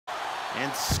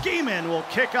And Schemin will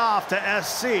kick off to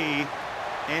SC,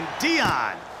 and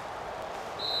Dion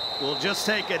will just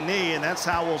take a knee, and that's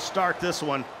how we'll start this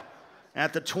one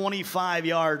at the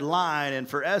 25-yard line. And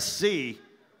for SC,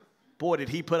 boy, did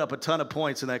he put up a ton of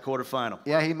points in that quarterfinal.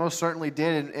 Yeah, he most certainly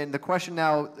did. And the question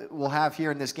now we'll have here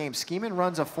in this game, Schemin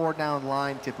runs a 4-down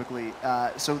line typically.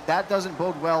 So that doesn't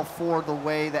bode well for the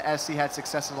way that SC had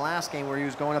success in the last game where he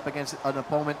was going up against an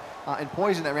opponent in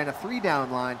Poison that ran a 3-down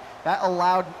line. That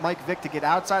allowed Mike Vick to get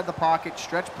outside the pocket,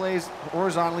 stretch plays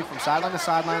horizontally from sideline to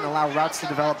sideline, and allow routes to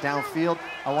develop downfield.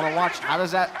 I want to watch how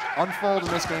does that unfold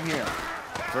in this game here.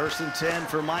 1st and 10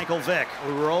 for Michael Vick,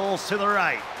 who rolls to the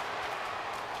right.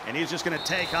 And he's just going to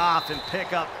take off and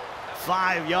pick up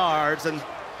 5 yards, and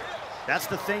that's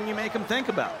the thing you make him think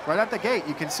about. Right at the gate,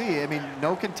 you can see, I mean,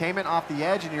 no containment off the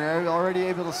edge, and you're already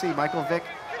able to see Michael Vick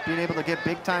being able to get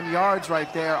big-time yards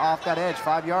right there off that edge,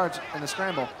 5 yards in the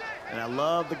scramble. And I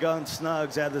love the Gun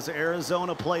Snugs at this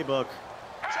Arizona playbook.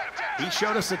 He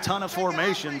showed us a ton of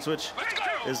formations, which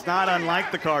is not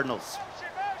unlike the Cardinals.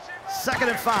 2nd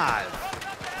and 5.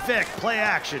 Vick, play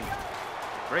action.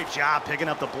 Great job picking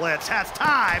up the blitz. Has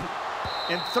time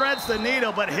and threads the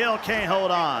needle, but Hill can't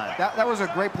hold on. That was a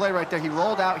great play right there. He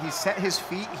rolled out, he set his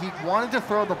feet. He wanted to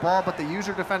throw the ball, but the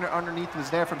user defender underneath was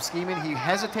there from Schemin. He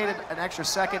hesitated an extra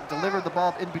second, delivered the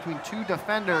ball in between 2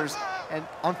 defenders, and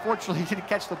unfortunately he didn't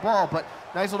catch the ball, but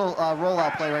nice little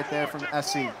rollout play right there from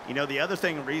SC. You know, the other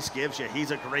thing Revis gives you,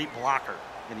 he's a great blocker.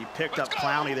 And he picked up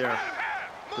Clowney there,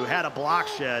 who had a block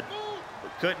shed,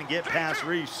 but couldn't get past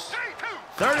Revis.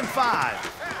 3rd and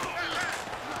 5.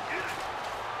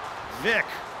 Vick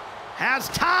has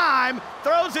time,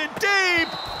 throws it deep,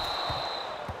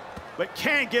 but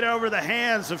can't get over the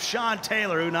hands of Sean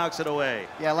Taylor, who knocks it away.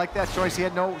 Yeah, I like that choice. He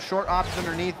had no short options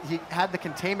underneath. He had the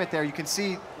containment there. You can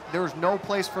see there was no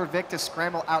place for Vick to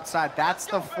scramble outside. That's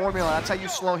the formula. That's how you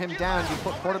slow him down. You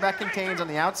put quarterback contains on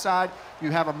the outside. You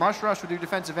have a mush rush with your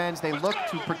defensive ends. They look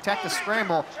to protect the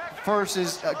scramble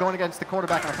versus going against the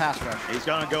quarterback on a pass rush. He's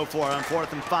going to go for it on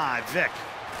 4th and 5. Vick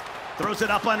throws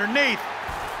it up underneath,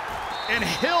 and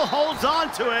Hill holds on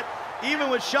to it, even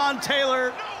with Sean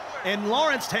Taylor and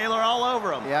Lawrence Taylor all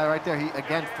over him. Yeah, right there. He,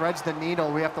 again, threads the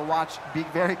needle. We have to watch, be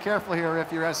very careful here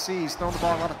if you're SC. He's throwing the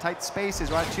ball in a lot of tight spaces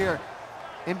right here.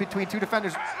 In between 2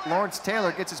 defenders, Lawrence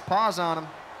Taylor gets his paws on him,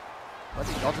 but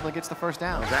he ultimately gets the 1st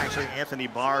down. It was actually Anthony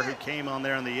Barr who came on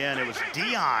there in the end. It was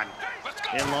Dion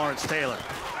and Lawrence Taylor.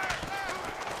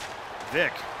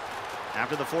 Vick,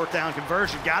 after the 4th down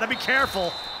conversion, got to be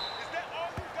careful.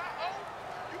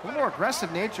 A little more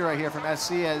aggressive nature right here from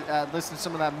SC. Listen to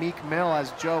some of that Meek Mill,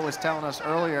 as Joe was telling us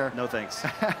earlier. No thanks.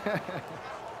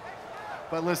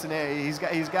 But listen, hey, he's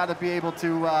got to be able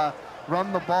to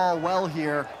run the ball well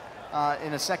here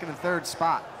in a 2nd and 3rd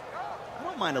spot. I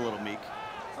don't mind a little Meek.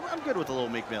 I'm good with a little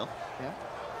Meek Mill. Yeah.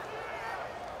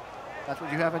 That's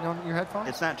what you have on your headphones?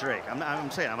 It's not Drake.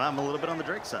 I'm saying I'm a little bit on the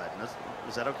Drake side.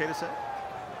 Is that okay to say?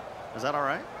 Is that all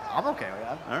right? I'm okay with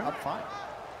that. All right. I'm fine.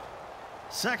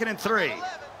 2nd and 3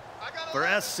 for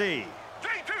SC. 3-2.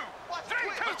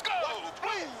 Let's go.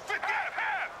 Motion.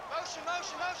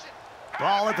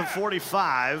 Ball at the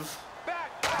 45.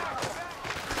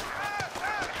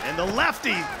 And the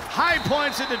lefty high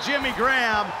points it to Jimmy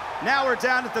Graham. Now we're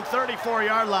down at the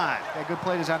 34-yard line. Yeah, good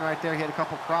play design right there. He had a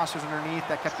couple crossers underneath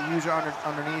that kept the user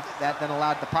underneath. That then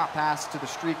allowed the pop pass to the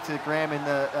streak to Graham in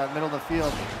the middle of the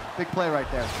field. Big play right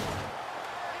there.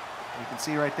 You can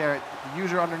see right there, the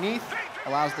user underneath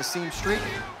allows the seam streak.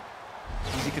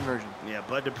 Easy conversion. Yeah,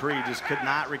 Bud Dupree just could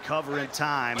not recover in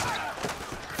time.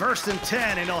 1st and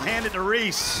 10, and he'll hand it to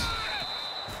Revis.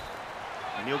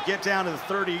 And he'll get down to the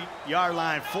 30-yard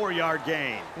line, 4-yard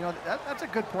gain. You know, that's a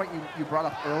good point you brought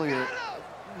up earlier.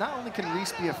 Not only can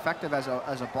Revis be effective as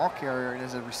a ball carrier and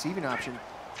as a receiving option,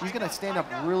 he's going to stand up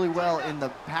really well in the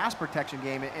pass protection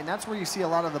game, and that's where you see a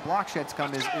lot of the block sheds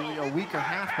come, is a weaker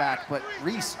halfback, but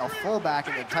Revis, a fullback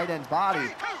in the tight end's body.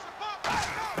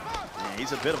 Yeah,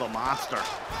 he's a bit of a monster.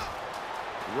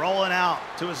 Rolling out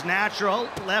to his natural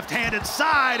left-handed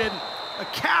side, and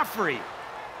McCaffrey.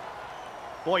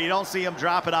 Boy, you don't see him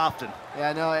drop it often.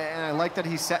 Yeah, no, and I like that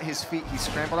he set his feet. He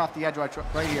scrambled off the edge right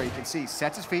here. You can see,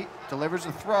 sets his feet, delivers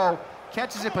the throw,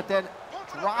 catches it, but then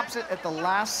drops it at the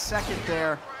last second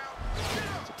there.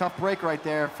 It's a tough break right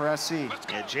there for SC.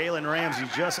 Yeah, Jalen Ramsey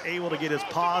just able to get his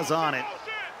paws on it.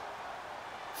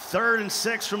 3rd and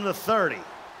 6 from the 30.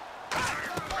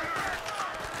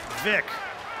 Vick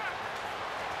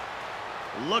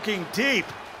looking deep.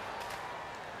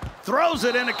 Throws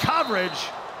it into coverage.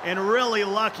 And really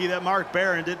lucky that Mark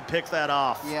Barron didn't pick that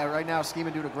off. Yeah, right now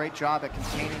Schemin doing a great job at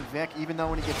containing Vick, even though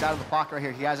when he gets out of the pocket right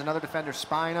here, he has another defender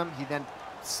spying him. He then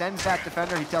sends that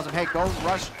defender. He tells him, hey, go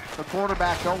rush the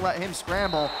quarterback. Don't let him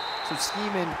scramble. So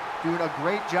Schemin doing a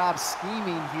great job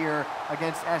scheming here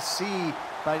against SC,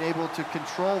 being able to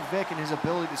control Vic and his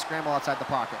ability to scramble outside the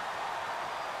pocket.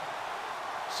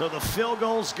 So the field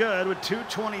goal's good with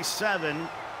 2:27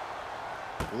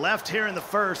 left here in the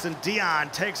first, and Dion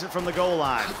takes it from the goal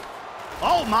line.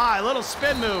 Oh my, little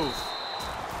spin move.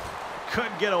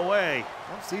 Couldn't get away.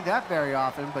 Don't see that very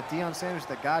often, but Deion Sanders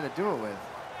the guy to do it with.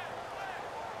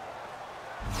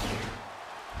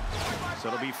 So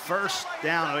it'll be first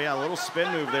down. Oh yeah, a little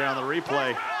spin move there on the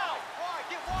replay.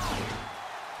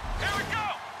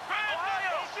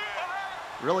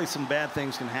 Really some bad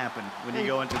things can happen when you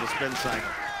go into the spin cycle.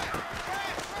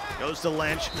 Goes to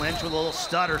Lynch. Lynch with a little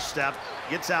stutter step.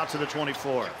 Gets out to the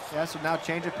 24. Yeah, so now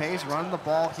change of pace, running the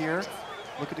ball here.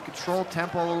 Look at the control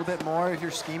tempo a little bit more. If you're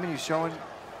scheming, he's showing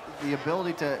the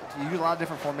ability to use a lot of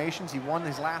different formations. He won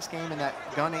his last game in that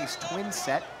gun ace twin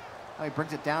set. Now he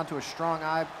brings it down to a strong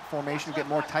eye formation to get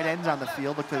more tight ends on the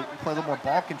field. Look to play a little more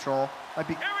ball control. Might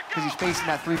be because he's facing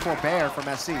that 3-4 bear from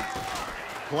SC.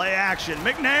 Play action.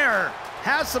 McNair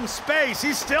has some space.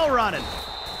 He's still running.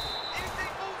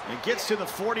 It gets to the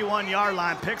 41-yard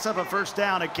line, picks up a first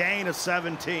down, a gain of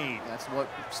 17. That's what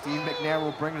Steve McNair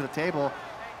will bring to the table.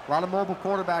 A lot of mobile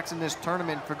quarterbacks in this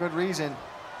tournament for good reason.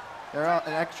 They're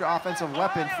an extra offensive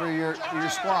weapon for your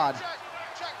squad.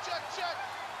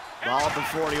 Ball at the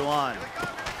 41.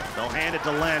 They'll hand it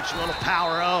to Lynch. A little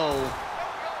power O.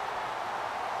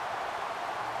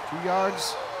 2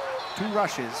 yards, 2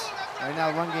 rushes. Right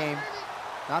now, run game.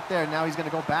 Not there. Now he's going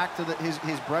to go back to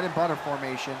his bread and butter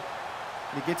formation.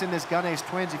 When he gets in this gun ace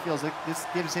twins, he feels like this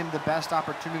gives him the best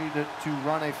opportunity to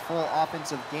run a full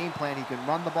offensive game plan. He can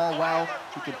run the ball well.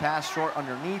 He can pass short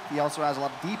underneath. He also has a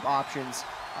lot of deep options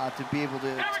to be able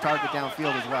to target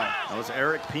downfield as well. That was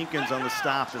Eric Pinkins on the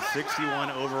stop, the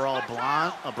 61 overall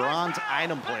a bronze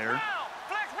item player.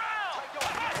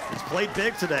 He's played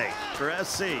big today for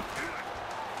SC.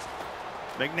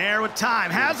 McNair with time,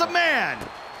 has a man,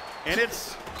 and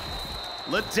it's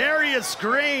Ladarius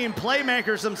Green,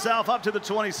 playmakers himself up to the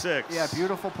 26. Yeah,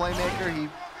 beautiful playmaker. He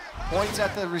points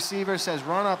at the receiver, says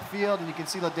run upfield, and you can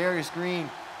see Ladarius Green,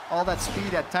 all that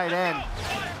speed at tight end,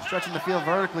 stretching the field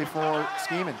vertically for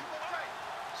Schemin.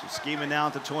 So Schemin now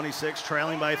at the 26,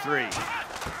 trailing by 3.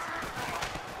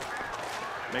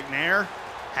 McNair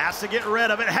has to get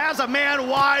rid of it, has a man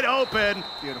wide open.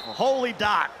 Beautiful. Holy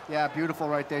dot. Yeah, beautiful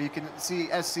right there. You can see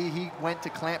SC, he went to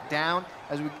clamp down.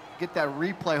 As we get that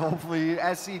replay, hopefully,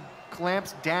 SC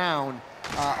clamps down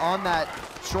on that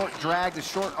short drag, the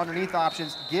short underneath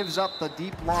options, gives up the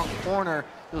deep, long corner.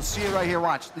 You'll see it right here,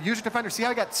 watch. The user defender, see how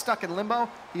he got stuck in limbo?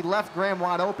 He left Graham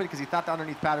wide open because he thought the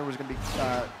underneath pattern was gonna be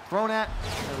thrown at,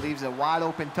 and it leaves a wide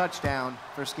open touchdown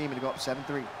for Schemin to go up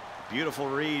 7-3. Beautiful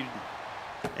read,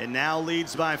 and now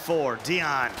leads by 4.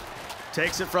 Dion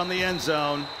takes it from the end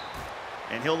zone,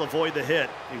 and he'll avoid the hit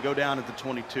and go down at the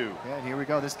 22. Yeah, and here we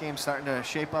go. This game's starting to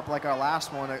shape up like our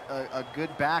last one. A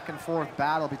good back and forth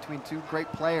battle between 2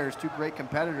 great players, 2 great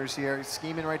competitors here. He's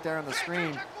scheming right there on the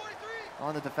screen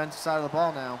on the defensive side of the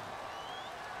ball now.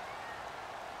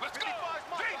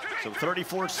 So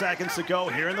 34 seconds to go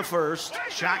here in the first.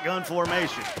 Shotgun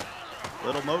formation.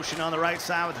 Little motion on the right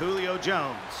side with Julio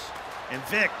Jones. And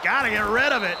Vic got to get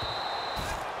rid of it.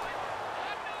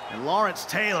 And Lawrence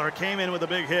Taylor came in with a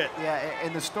big hit. Yeah,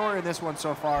 and the story in this one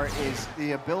so far is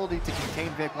the ability to contain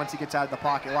Vic once he gets out of the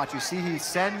pocket. Watch, you see he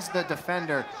sends the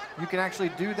defender. You can actually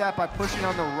do that by pushing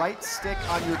on the right stick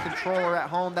on your controller at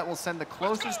home. That will send the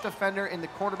closest defender in the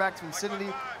quarterback's vicinity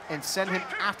and send him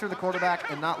after the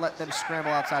quarterback and not let them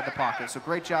scramble outside the pocket. So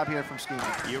great job here from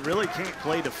Schemin. You really can't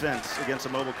play defense against a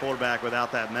mobile quarterback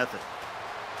without that method.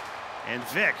 And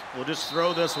Vic will just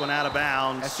throw this one out of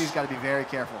bounds. SC's got to be very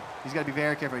careful. He's got to be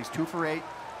very careful. He's 2 for 8,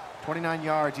 29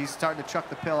 yards. He's starting to chuck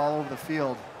the pill all over the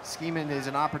field. Schemin is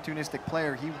an opportunistic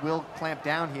player. He will clamp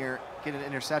down here, get an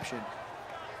interception.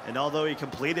 And although he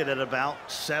completed at about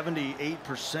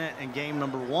 78% in game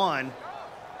number 1,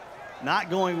 not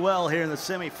going well here in the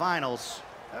semifinals.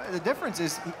 The difference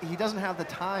is he doesn't have the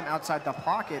time outside the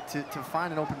pocket to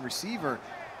find an open receiver.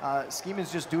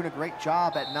 Schemin's just doing a great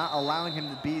job at not allowing him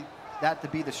to be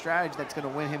the strategy that's going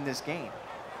to win him this game.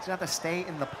 He's going to have to stay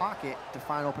in the pocket to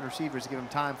find open receivers to give him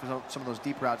time for some of those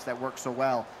deep routes that work so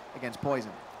well against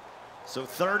Poison. So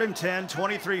 3rd and 10,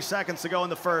 23 seconds to go in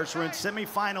the first. We're in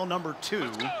semifinal number 2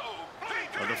 of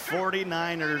the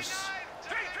 49ers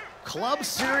Club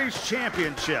Series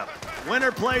Championship.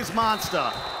 Winner plays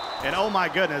Monster. And oh my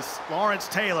goodness, Lawrence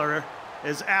Taylor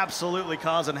is absolutely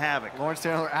causing havoc. Lawrence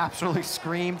Taylor absolutely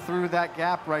screamed through that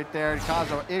gap right there and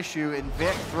caused an issue, and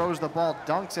Vic throws the ball,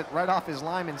 dunks it right off his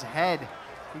lineman's head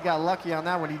He got lucky on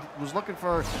that one. He was looking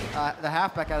for the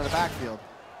halfback out of the backfield.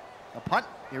 A punt.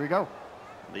 Here we go.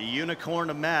 The unicorn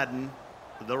of Madden,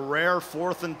 the rare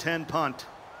 4th and 10 punt.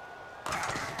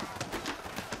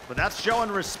 But that's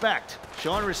showing respect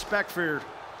for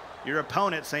your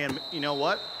opponent, saying, you know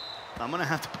what, I'm going to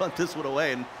have to punt this one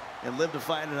away and live to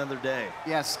fight another day.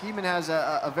 Yeah, Schemin has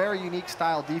a very unique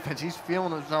style defense. He's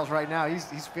feeling himself right now.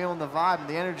 He's feeling the vibe and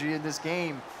the energy in this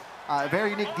game. Very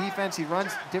unique defense. He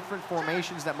runs different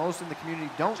formations that most in the community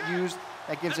don't use.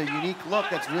 That gives a unique look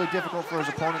that's really difficult for his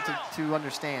opponent to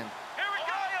understand.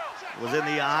 Was in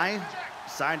the eye,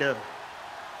 decided to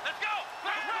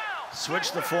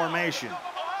switch the formation.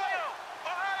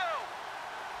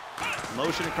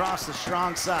 Motion across the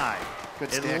strong side.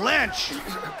 Good And stick. Lynch,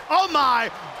 oh my,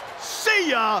 see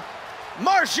ya.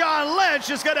 Marshawn Lynch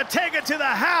is gonna take it to the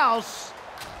house.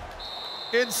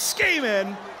 And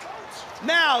Schemin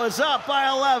now is up by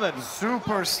 11.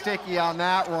 Super sticky on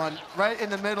that one. Right in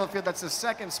the middle of the field. That's the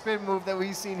second spin move that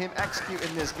we've seen him execute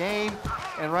in this game.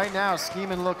 And right now,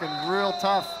 Schemin looking real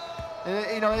tough.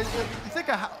 You know, you think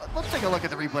of let's take a look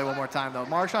at the replay one more time, though.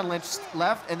 Marshawn Lynch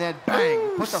left, and then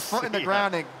bang, put the foot in the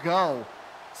ground and go.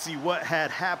 See, what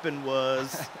had happened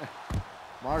was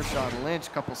Marshawn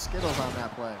Lynch, couple Skittles on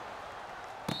that play.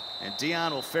 and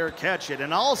Dion will fair catch it.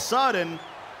 And all of a sudden,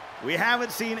 we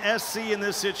haven't seen SC in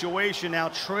this situation now,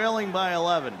 trailing by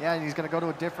 11. Yeah, and he's going to go to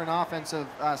a different offensive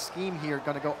scheme here.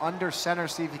 Going to go under center,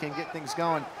 see if he can get things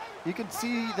going. You can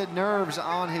see the nerves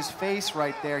on his face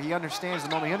right there. He understands the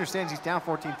moment. He understands he's down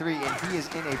 14-3, and he is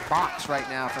in a box right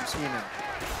now from Schemin.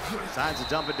 Decides to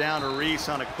dump it down to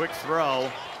Revis on a quick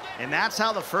throw. And that's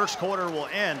how the first quarter will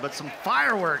end. But some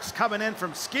fireworks coming in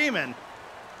from Schemin.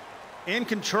 In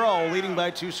control, leading by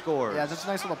 2 scores. Yeah, just a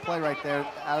nice little play right there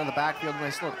out of the backfield.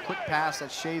 Nice little quick pass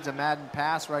that shades a Madden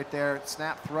pass right there.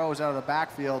 Snap throws out of the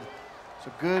backfield.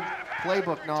 So good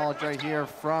playbook knowledge right here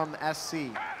from SC.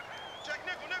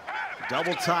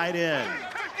 Double tight end.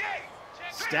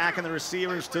 Stacking the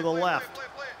receivers to the left.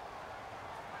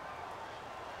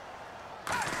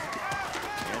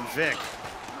 And Vic.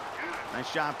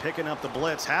 Nice job picking up the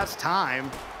blitz. Has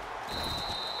time.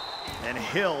 And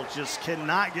Hill just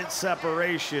cannot get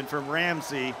separation from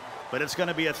Ramsey, but it's going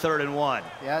to be a 3rd and 1.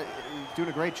 Yeah, he's doing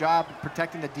a great job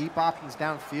protecting the deep options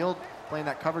downfield, playing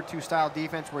that cover 2 style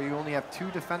defense where you only have 2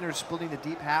 defenders splitting the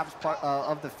deep halves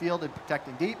of the field and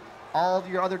protecting deep. All of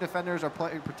your other defenders are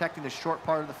protecting the short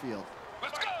part of the field.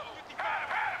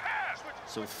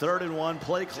 So 3rd and 1,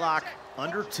 play clock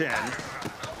under 10.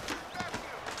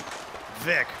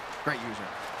 Vic. Great user.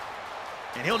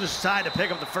 And he'll just decide to pick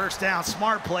up the first down.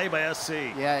 Smart play by SC.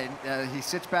 Yeah, and, he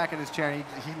sits back in his chair, and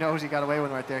he knows he got away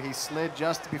with it right there. He slid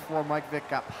just before Mike Vick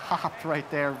got popped right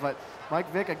there. But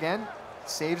Mike Vick, again,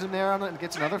 saves him there on it and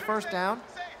gets another first down.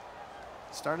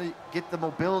 Starting to get the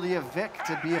mobility of Vick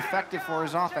to be effective for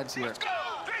his offense here.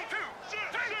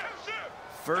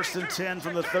 1st and 10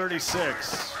 from the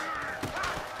 36.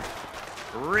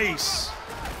 Revis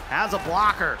has a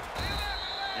blocker,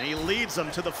 and he leads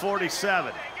them to the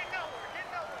 47.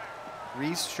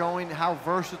 Revis showing how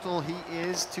versatile he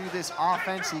is to this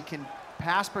offense. He can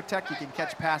pass protect, he can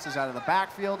catch passes out of the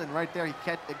backfield, and right there he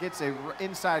gets a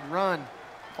inside run,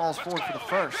 falls forward for the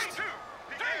first.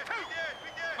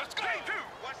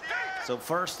 So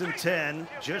 1st and 10,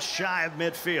 just shy of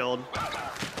midfield.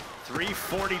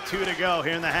 3:42 to go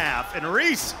here in the half, and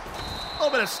Revis, a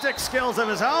little bit of stick skills of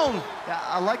his own. Yeah,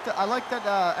 I like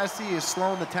that SC is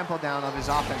slowing the tempo down of his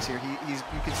offense here. You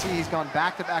can see he's gone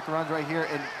back-to-back runs right here,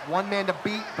 and one man to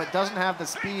beat, but doesn't have the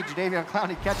speed. Jadeveon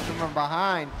Clowney catches him from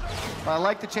behind. But I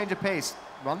like the change of pace.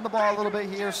 Run the ball a little bit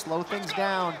here, slow things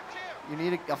down. You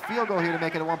need a field goal here to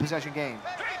make it a 1-possession game.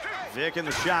 Vic in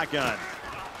the shotgun.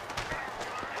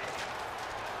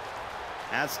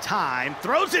 Has time,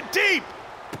 throws it deep.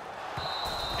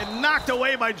 And knocked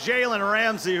away by Jalen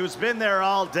Ramsey, who's been there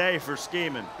all day for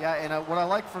Schemin. Yeah, and what I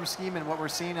like from Schemin, what we're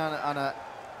seeing on a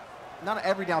not an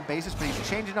every down basis, but he's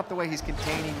changing up the way he's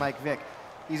containing Mike Vick.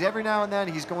 He's every now and then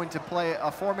he's going to play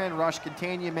a 4-man rush,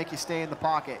 contain you, make you stay in the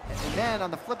pocket. And then on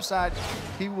the flip side,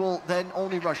 he will then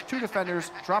only rush 2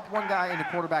 defenders, drop 1 guy into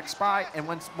quarterback spy, and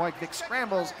once Mike Vick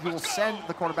scrambles, he will send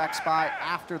the quarterback spy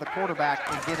after the quarterback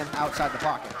and get him outside the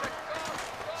pocket.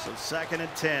 So 2nd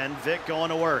and 10, Vic going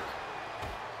to work.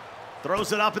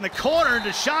 Throws it up in the corner, and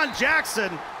Deshaun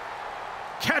Jackson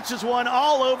catches one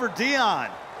all over Dion.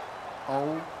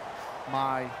 Oh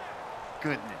my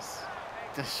goodness.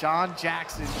 Deshaun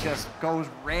Jackson just goes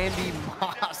Randy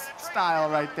Moss style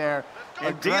right there.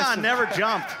 And Dion never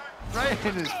jumped. Right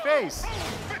in his face.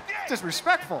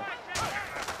 Disrespectful.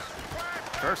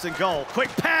 1st and goal, quick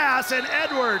pass, and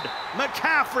Edward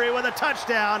McCaffrey with a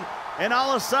touchdown. And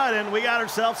all of a sudden, we got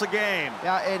ourselves a game.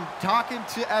 Yeah, and talking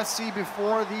to SC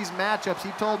before these matchups,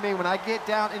 he told me when I get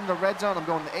down in the red zone, I'm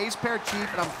going to ace pair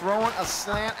chief, and I'm throwing a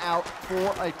slant out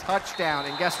for a touchdown.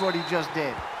 And guess what he just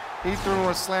did? He threw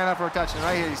a slant out for a touchdown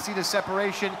right here. You see the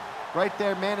separation right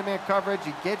there, man-to-man coverage.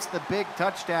 He gets the big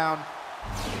touchdown.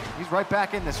 He's right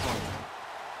back in this one.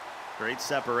 Great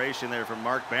separation there from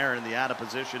Mark Barron, the out of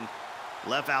position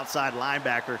left outside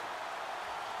linebacker.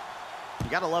 You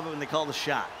gotta love it when they call the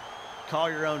shot. Call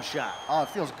your own shot. Oh, it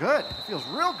feels good. It feels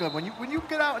real good. When you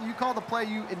get out and you call the play,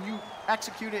 you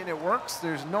execute it and it works,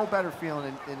 there's no better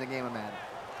feeling in the game of Madden.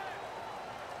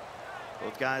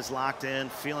 Both guys locked in,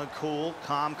 feeling cool,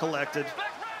 calm, collected.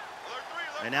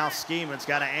 And now Schemin's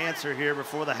got to answer here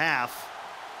before the half.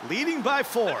 Leading by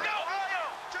 4.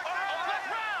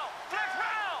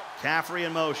 Caffrey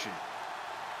in motion.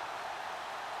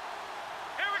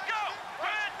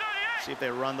 See if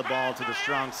they run the ball to the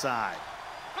strong side.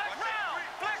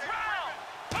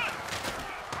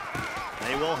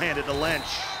 They will hand it to Lynch.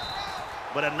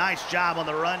 But a nice job on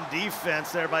the run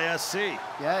defense there by SC.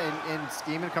 Yeah, and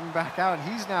Schemin coming back out, and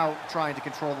he's now trying to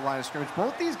control the line of scrimmage.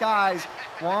 Both these guys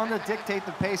want to dictate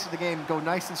the pace of the game, go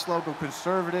nice and slow, go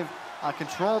conservative,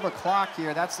 control the clock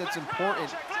here. That's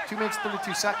important. 2 minutes,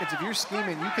 32 seconds. If you're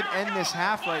Schemin, you can end this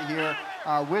half right here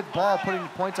with ball, putting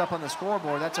points up on the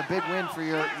scoreboard. That's a big win for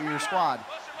your squad.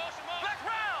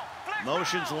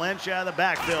 Motions Lynch out of the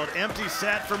backfield. Empty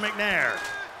set for McNair.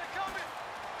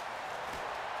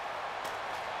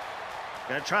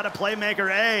 Gonna try to playmaker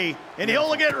A, and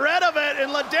he'll get rid of it,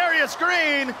 and Ladarius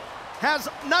Green has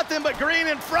nothing but Green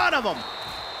in front of him.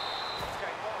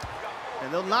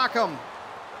 And they'll knock him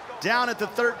down at the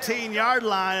 13-yard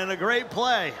line, and a great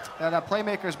play. Yeah, that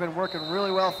playmaker has been working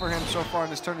really well for him so far in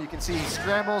this tournament. You can see he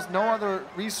scrambles, no other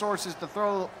resources to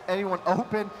throw anyone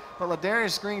open, but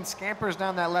Ladarius Green scampers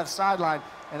down that left sideline,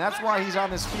 and that's why he's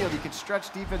on this field. He can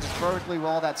stretch defenses vertically with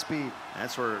all that speed.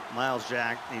 That's where Miles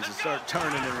Jack needs to start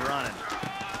turning and running.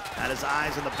 Had his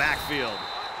eyes in the backfield.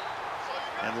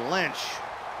 And Lynch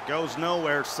goes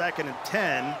nowhere, 2nd and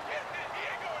 10.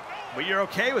 But you're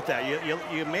okay with that.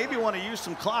 You maybe want to use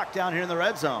some clock down here in the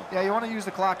red zone. Yeah, you want to use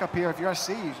the clock up here. If you're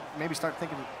SC, you maybe start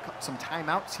thinking some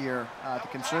timeouts here to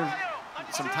conserve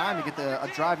some time to get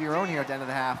a drive of your own here at the end of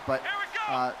the half. But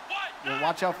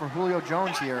watch out for Julio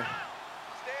Jones here.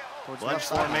 Lynch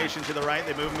formation to the right.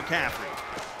 They move McCaffrey.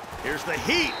 Here's the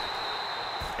heat.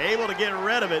 Able to get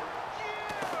rid of it.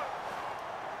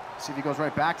 See if he goes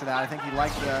right back to that. I think he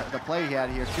liked the play he had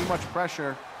here. Too much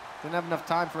pressure. Didn't have enough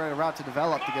time for a route to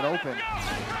develop to get open.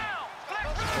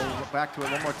 Go back to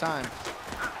it one more time.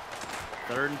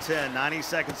 3rd and 10, 90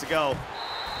 seconds to go.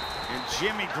 And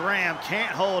Jimmy Graham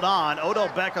can't hold on. Odell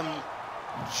Beckham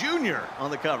Jr.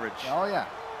 on the coverage. Oh, yeah.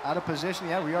 Out of position.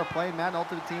 Yeah, we are playing Madden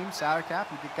Ultimate Team, salary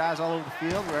cap. You get guys all over the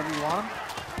field, wherever you want them.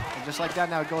 And just like that,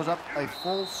 now it goes up a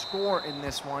full score in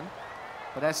this one.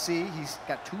 But SC, he's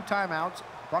got 2 timeouts,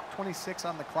 $1:26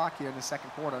 on the clock here in the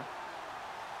 2nd quarter.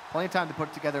 Plenty of time to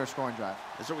put together a scoring drive.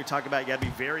 That's what we talk about. You got to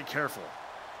be very careful.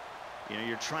 You know,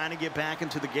 you're trying to get back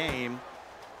into the game,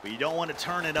 but you don't want to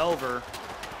turn it over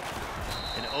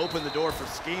and open the door for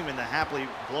Schemin to happily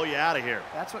blow you out of here.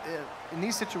 That's what, in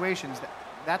these situations,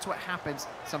 that's what happens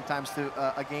sometimes to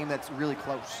a game that's really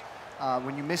close.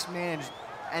 When you mismanage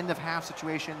end of half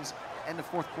situations, end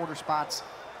of 4th quarter spots,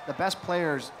 the best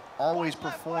players always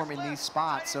perform in these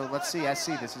spots. So let's see,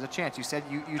 SC, this is a chance. You said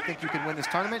you think you can win this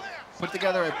tournament? Put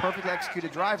together a perfectly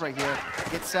executed drive right here.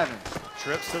 Get 7.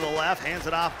 Trips to the left, hands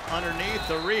it off underneath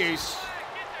to Revis.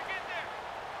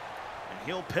 And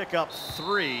he'll pick up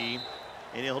 3,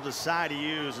 and he'll decide to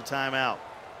use a timeout.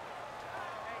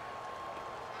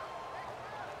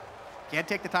 Can't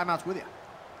take the timeouts with you.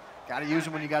 Got to use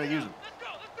them when you got to use them.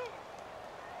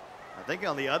 I think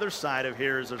on the other side of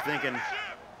here is they're thinking,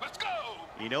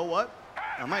 you know what?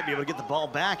 I might be able to get the ball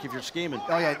back if you're Schemin.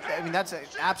 Oh, yeah. I mean, that's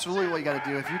absolutely what you got to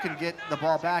do. If you can get the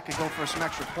ball back and go for some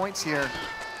extra points here,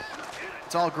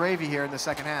 it's all gravy here in the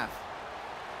 2nd half.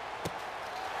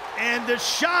 And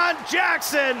Deshaun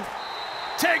Jackson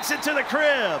takes it to the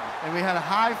crib. And we had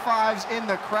high fives in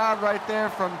the crowd right there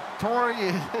from Tori.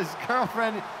 His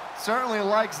girlfriend certainly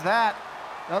likes that.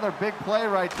 Another big play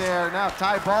right there. Now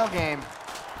tie ball game.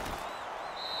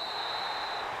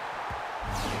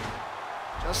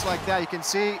 Just like that, you can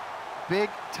see big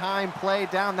time play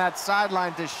down that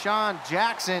sideline. Deshaun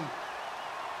Jackson,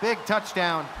 big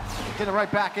touchdown. Getting right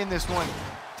back in this one.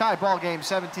 Tie ball game,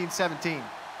 17-17.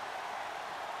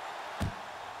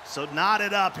 So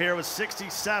knotted up here with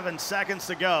 67 seconds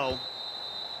to go.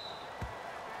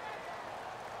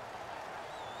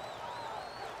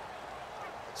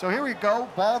 So here we go,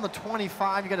 ball on the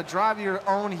 25. You got to drive your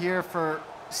own here for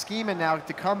Schemin now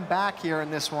to come back here in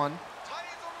this one.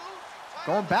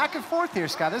 Going back and forth here,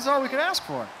 Scott. This is all we could ask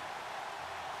for.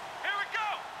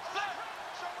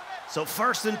 So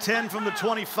 1st and 10 from the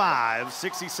 25,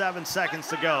 67 seconds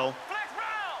to go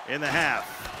in the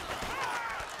half.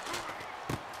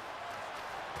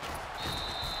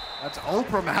 That's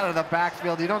Oprah out of the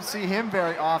backfield. You don't see him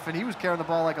very often. He was carrying the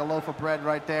ball like a loaf of bread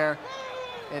right there.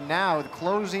 And now the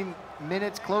closing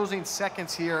minutes, closing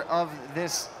seconds here of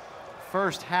this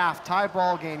first half. Tie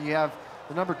ball game. You have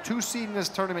the number 2 seed in this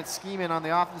tournament, Schemin, on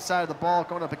the offensive side of the ball,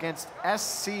 going up against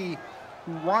SC,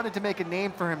 who wanted to make a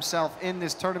name for himself in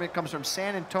this tournament. Comes from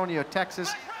San Antonio,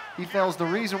 Texas. He feels the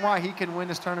reason why he can win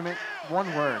this tournament,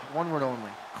 one word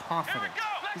only, confidence.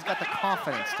 He's got the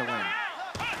confidence to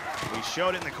win. He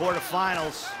showed it in the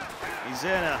quarterfinals. He's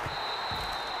in a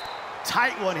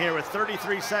tight one here with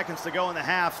 33 seconds to go in the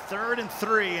half. 3rd and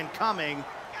 3 and coming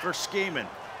for Schemin.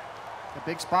 A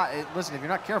big spot. Listen, if you're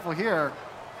not careful here,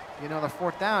 you know, the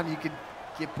 4th down, you could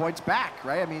get points back,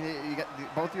 right? I mean, you got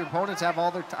both your opponents have all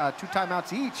their 2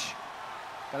 timeouts each.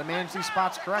 Got to manage these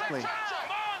spots correctly.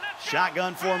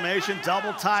 Shotgun formation,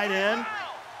 double tight end.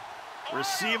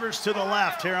 Receivers to the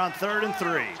left here on 3rd and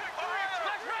 3.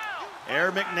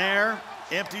 Air McNair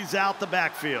empties out the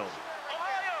backfield.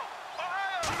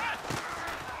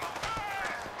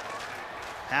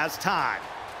 Has time.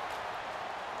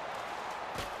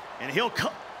 And he'll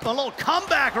a little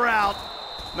comeback route.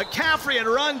 McCaffrey had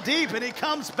run deep and he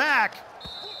comes back.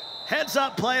 Heads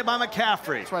up play by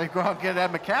McCaffrey. That's why you go out and get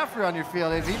that McCaffrey on your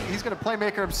field. He's going to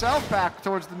playmaker himself back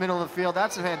towards the middle of the field.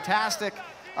 That's a fantastic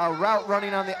route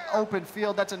running on the open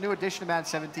field. That's a new addition to Madden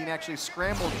 17, actually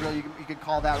scramble drill, you could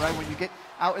call that, right? When you get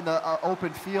out in the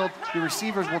open field, your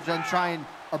receivers will then try and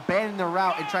abandon their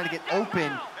route and try to get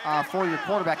open for your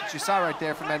quarterback, that you saw right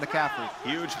there from Ed McCaffrey.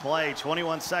 Huge play,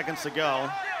 21 seconds to go.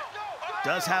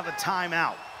 Does have a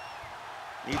timeout.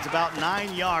 Needs about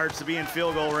 9 yards to be in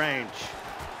field goal range.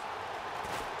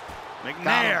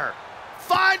 McNair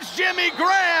finds Jimmy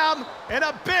Graham and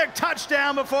a big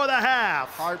touchdown before the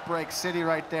half. Heartbreak City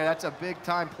right there. That's a big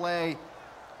time play.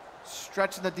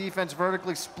 Stretching the defense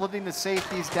vertically, splitting the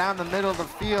safeties down the middle of the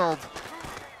field.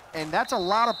 And that's a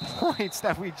lot of points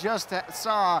that we just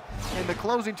saw in the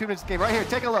closing 2 minutes of the game. Right here,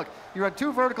 take a look. You run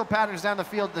 2 vertical patterns down the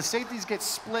field. The safeties get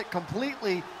split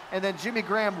completely, and then Jimmy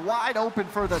Graham wide open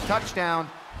for the touchdown.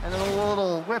 And then a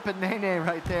little whip and nay-nay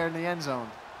right there in the end zone.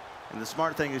 And the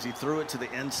smart thing is he threw it to the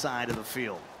inside of the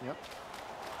field. Yep.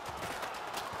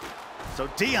 So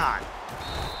Dion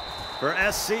for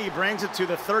SC brings it to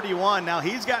the 31. Now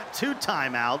he's got 2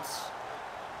 timeouts.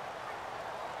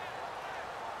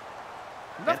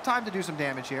 Enough time to do some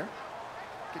damage here.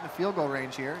 Getting the field goal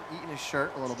range here, eating his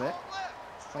shirt a little bit.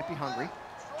 Might be hungry.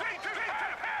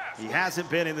 He hasn't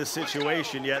been in this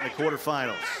situation yet in the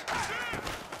quarterfinals.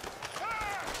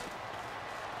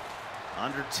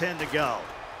 Under 10 to go.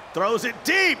 Throws it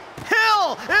deep.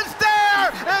 Hill is there,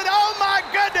 and oh my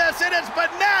goodness, it is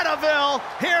Bananaville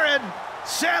here in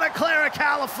Santa Clara,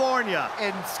 California.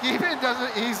 And Schemin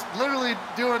doesn't, he's literally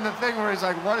doing the thing where he's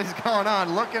like, what is going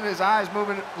on? Look at his eyes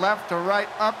moving left to right,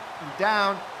 up and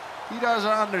down. He doesn't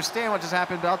understand what just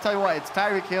happened, but I'll tell you what, it's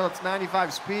Tyreek Hill, it's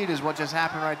 95 speed is what just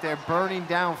happened right there, burning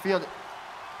downfield.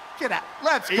 Get out,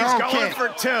 let's go, He's going kid. for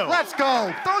 2. Let's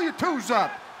go, throw your 2s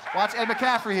up. Watch Ed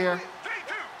McCaffrey here.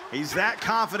 He's that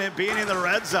confident being in the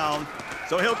red zone.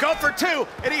 So he'll go for 2,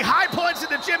 and he high points it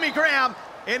to Jimmy Graham,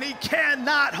 and he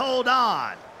cannot hold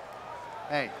on.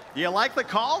 Hey. Do you like the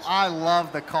call? I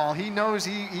love the call. He knows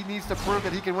he needs to prove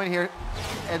that he can win here.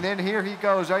 And then here he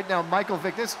goes right now, Michael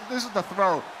Vick. This is the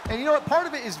throw. And you know what? Part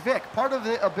of it is Vick. Part of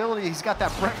the ability, he's got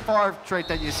that Brett Favre trait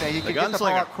that you say. He can get the ball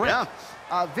out quick.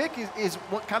 Yeah. Vick is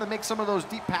what kind of makes some of those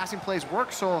deep passing plays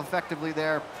work so effectively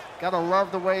there. Gotta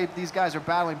love the way these guys are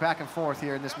battling back and forth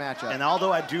here in this matchup. And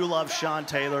although I do love Sean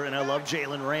Taylor and I love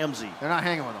Jalen Ramsey. They're not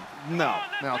hanging with him. No.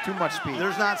 No, too much speed.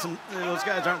 There's not some, those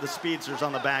guys aren't the speedsters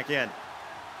on the back end.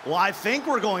 Well, I think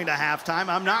we're going to halftime.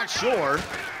 I'm not sure.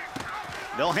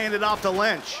 They'll hand it off to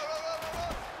Lynch.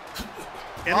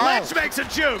 And Lynch makes a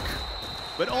juke,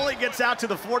 but only gets out to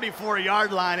the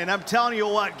 44-yard line. And I'm telling you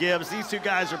what, Gibbs, these 2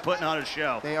 guys are putting on a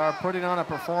show. They are putting on a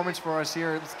performance for us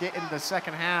here. Let's get into the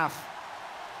second half.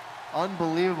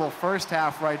 Unbelievable first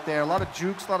half right there. A lot of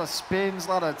jukes, a lot of spins, a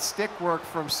lot of stick work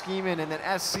from Schemin, and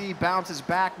then SC bounces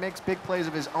back, makes big plays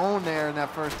of his own there in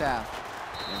that first half.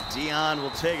 And Dion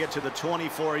will take it to the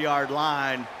 24-yard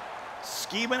line.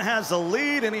 Schemin has the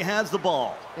lead, and he has the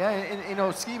ball. Yeah, and you know,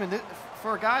 Schemin,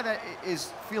 for a guy that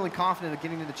is feeling confident of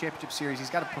getting into the championship series, he's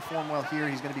got to perform well here.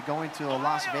 He's going to be going to a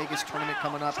Las Vegas tournament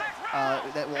coming up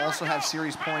that will also have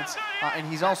series points. And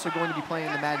he's also going to be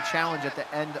playing the Madden Challenge at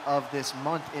the end of this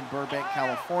month in Burbank,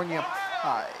 California.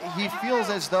 He feels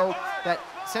as though that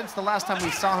since the last time we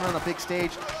saw him on a big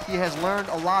stage, he has learned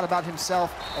a lot about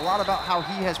himself, a lot about how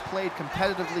he has played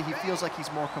competitively. He feels like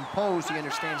he's more composed. He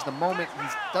understands the moment. He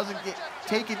doesn't get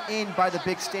taken in by the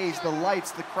big stage, the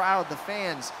lights, the crowd, the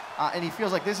fans. And he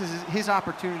feels like this is his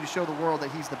opportunity to show the world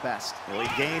that he's the best. Well,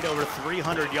 he gained over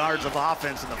 300 yards of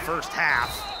offense in the first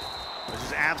half, which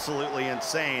is absolutely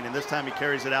insane. And this time he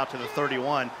carries it out to the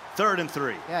 31, 3rd and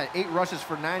 3. Yeah, 8 rushes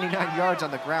for 99 yards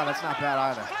on the ground. That's not bad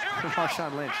either for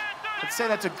Marshawn Lynch. I'd say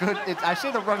that's a good, I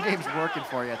say the run game's working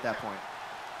for you at that point.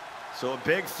 So a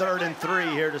big 3rd and 3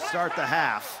 here to start the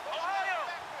half.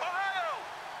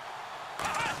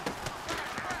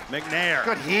 McNair.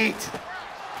 Good heat.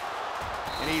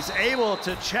 And he's able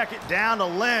to check it down to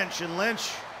Lynch, and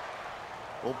Lynch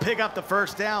will pick up the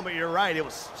first down, but you're right, it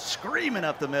was screaming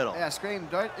up the middle. Yeah, screaming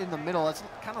right in the middle. That's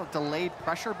kind of delayed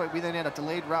pressure, but we then had a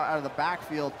delayed route out of the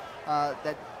backfield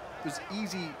that was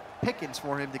easy pickings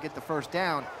for him to get the first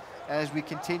down as we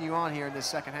continue on here in this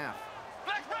second half.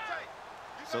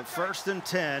 So 1st and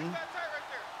 10.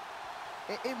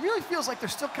 It really feels like they're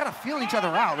still kind of feeling each other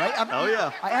out, right? Oh,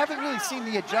 yeah. I haven't really seen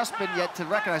the adjustment yet to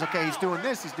recognize, okay, he's doing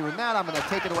this, he's doing that, I'm going to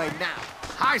take it away now.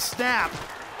 High snap.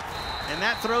 And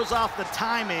that throws off the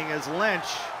timing as Lynch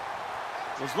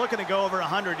was looking to go over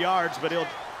 100 yards, but he'll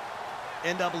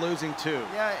end up losing 2.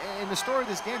 Yeah, and the story of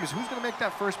this game is who's going to make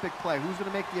that first big play? Who's going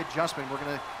to make the adjustment? We're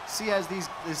going to see as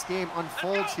this game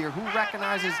unfolds here, who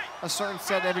recognizes a certain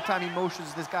set every time he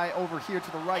motions this guy over here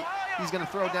to the right. He's going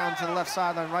to throw down to the left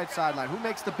sideline, right sideline. Who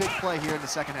makes the big play here in the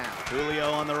second half? Julio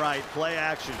on the right, play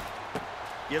action.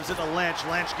 Gives it to Lynch.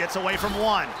 Lynch gets away from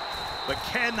 1, but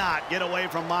cannot get away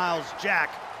from Miles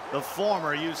Jack, the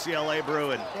former UCLA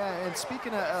Bruin. Yeah, and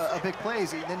speaking of big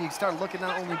plays, then you start looking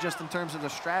not only just in terms of the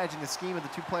strategy and the scheme of the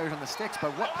 2 players on the sticks,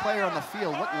 but what player on the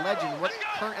field, what legend, what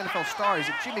current NFL star? Is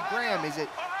it Jimmy Graham? Is it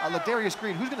Ladarius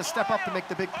Green? Who's going to step up to make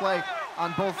the big play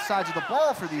on both sides of the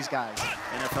ball for these guys?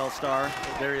 NFL star,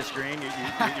 Ladarius Green,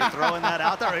 you're throwing that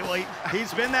out there. Well,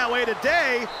 he's been that way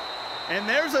today, and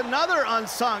there's another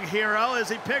unsung hero as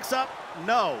he picks up.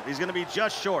 No, he's going to be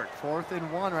just short. 4th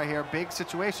and 1 right here, big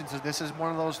situation. So this is one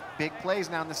of those big plays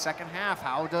now in the second half.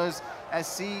 How does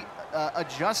SC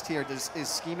adjust here? Is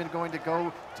Schemin going to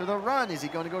go to the run? Is he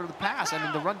going to go to the pass? I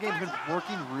mean, the run game's been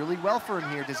working really well for him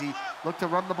here. Does he look to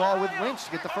run the ball with Lynch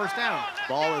to get the first down?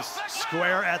 Ball is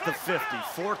square at the 50,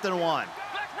 4th and 1.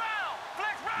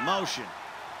 Motion.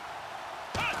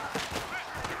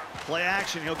 Play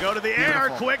action, he'll go to the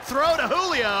air, quick throw to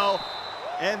Julio.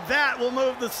 And that will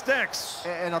move the sticks.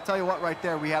 And I'll tell you what, right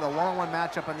there, we had a long-one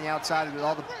matchup on the outside with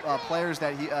all the players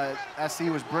that SC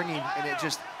was bringing, and it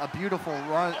just a beautiful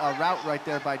route right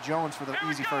there by Jones for the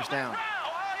easy first down.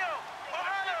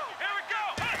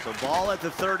 So ball at the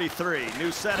 33,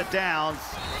 new set of downs.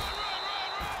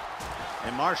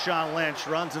 And Marshawn Lynch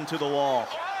runs into the wall.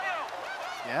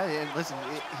 Yeah, and listen,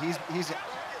 he's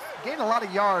gained a lot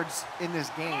of yards in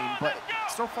this game, but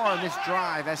so far in this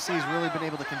drive, SC has really been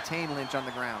able to contain Lynch on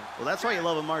the ground. Well, that's why you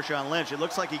love a Marshawn Lynch. It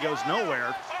looks like he goes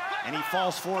nowhere, and he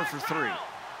falls forward for 3.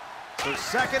 So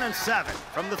 2nd and 7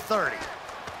 from the 30.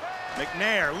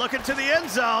 McNair looking to the end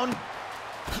zone.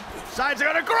 Sides are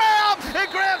going to grab,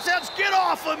 and Graham says, "Get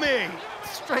off of me!"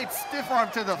 Straight stiff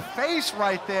arm to the face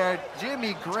right there.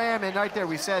 Jimmy Graham, and right there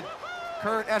we said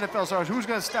current NFL stars. Who's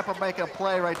going to step up and make a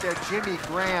play right there? Jimmy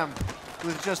Graham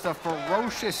with just a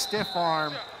ferocious stiff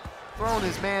arm, throwing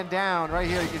his man down right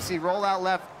here. You can see roll out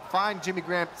left, find Jimmy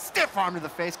Graham, stiff arm to the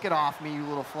face, get off me, you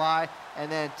little fly,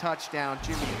 and then touchdown,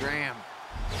 Jimmy Graham.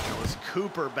 It was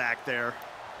Cooper back there.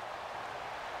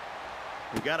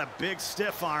 We got a big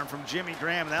stiff arm from Jimmy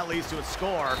Graham, and that leads to a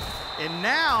score. And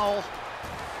now,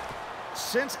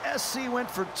 since SC went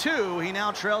for 2, he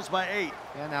now trails by 8.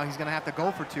 Yeah, now he's gonna have to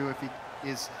go for 2 if he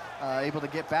is able to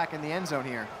get back in the end zone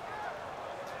here.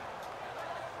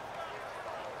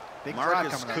 Big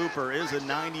Marcus Cooper is a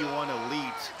 91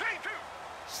 elite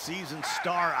season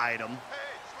star item.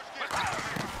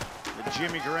 But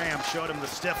Jimmy Graham showed him the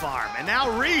stiff arm. And now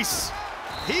Revis,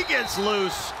 he gets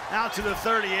loose out to the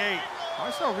 38.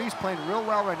 I saw Revis playing real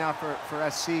well right now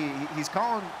for SC. He's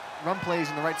calling run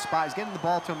plays in the right spot. He's getting the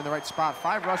ball to him in the right spot.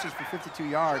 5 rushes for 52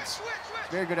 yards.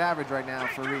 Very good average right now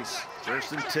for Revis.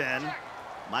 1st and 10.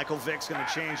 Michael Vick's going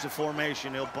to change the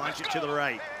formation. He'll bunch it to the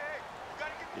right.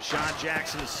 Deshaun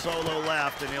Jackson is solo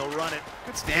left, and he'll run it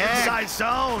inside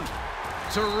zone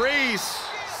to Revis.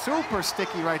 super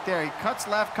sticky right there. He cuts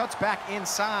left, cuts back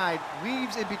inside,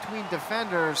 weaves in between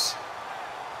defenders.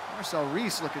 Marcel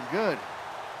Revis looking good.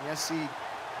 The SC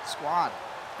squad.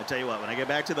 I tell you what, when I get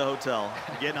back to the hotel,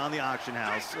 getting on the auction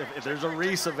house, if there's a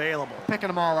Revis available, picking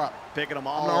them all up. Picking them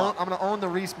all up. I'm gonna own the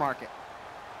Revis market.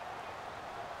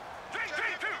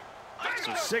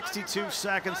 So 62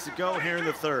 seconds to go here in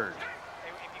the third.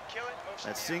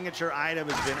 That signature item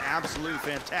has been absolutely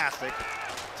fantastic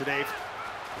today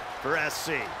for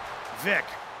SC. Vic,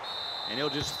 and he'll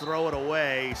just throw it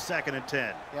away, 2nd and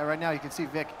 10. Yeah, right now you can see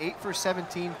Vic 8 for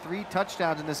 17, 3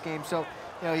 touchdowns in this game. So,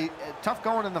 you know, tough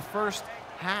going in the first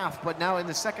half, but now in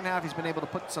the second half he's been able to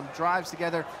put some drives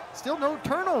together. Still no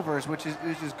turnovers, which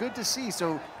is good to see.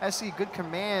 So SC good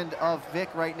command of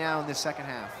Vic right now in this second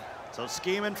half. So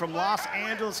Schemin from Los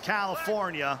Angeles,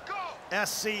 California.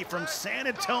 SC from San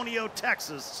Antonio,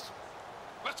 Texas.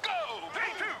 Let's go.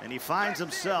 And he finds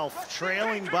himself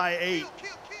trailing by 8.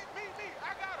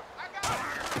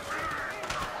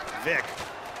 Vic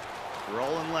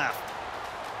rolling left.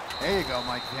 There you go,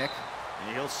 Mike Vic.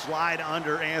 And he'll slide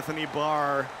under Anthony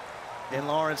Barr and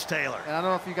Lawrence Taylor. And I don't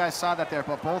know if you guys saw that there,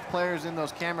 but both players in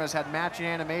those cameras had matching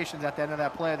animations at the end of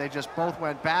that play. They just both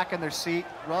went back in their seat,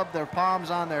 rubbed their palms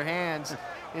on their hands.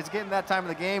 It's getting that time of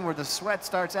the game where the sweat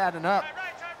starts adding up.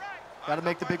 Got to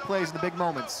make the big plays in the big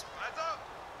moments.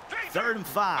 3rd and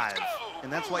 5,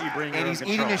 and that's why you bring And he's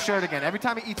eating his shirt again. Every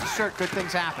time he eats his shirt, good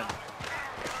things happen.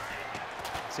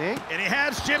 See? And he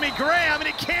has Jimmy Graham, and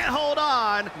he can't hold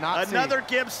on. Another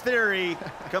Gibbs theory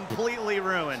completely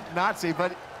ruined. Not see,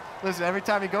 but listen, every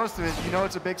time he goes to it, you know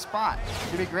it's a big spot.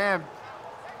 Jimmy Graham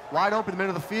wide open in the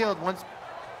middle of the field. Once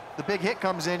the big hit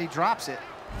comes in, he drops it.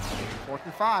 4th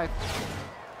and 5.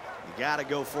 You got to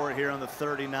go for it here on the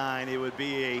 39. It would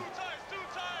be a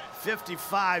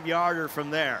 55-yarder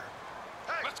from there.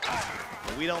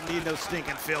 But we don't need no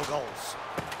stinking field goals.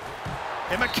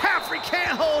 And McCaffrey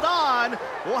can't hold on.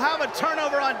 We'll have a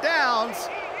turnover on downs.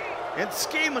 And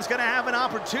Schemin's going to have an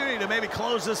opportunity to maybe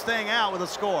close this thing out with a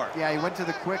score. Yeah, he went to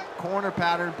the quick corner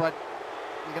pattern, but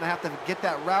you're going to have to get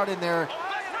that route in there.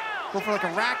 Go for like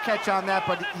a rack catch on that,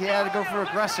 but he had to go for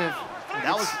aggressive.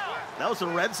 That was a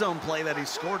red zone play that he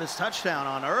scored his touchdown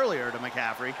on earlier to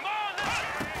McCaffrey.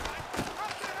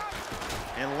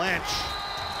 And Lynch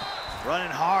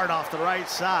running hard off the right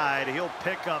side. He'll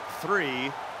pick up 3.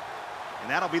 And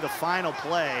that'll be the final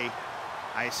play,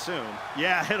 I assume.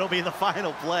 Yeah, it'll be the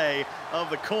final play of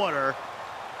the quarter.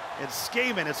 And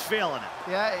Schemin is feeling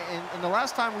it. Yeah, and the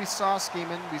last time we saw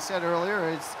Schemin, we said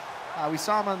earlier, we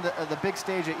saw him on the big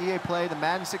stage at EA Play, the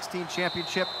Madden 16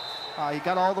 championship. He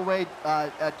got all the way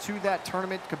to that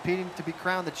tournament, competing to be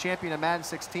crowned the champion of Madden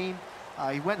 16.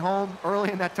 He went home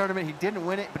early in that tournament. He didn't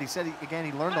win it, but he said,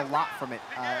 he learned a lot from it.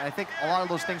 I think a lot of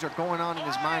those things are going on in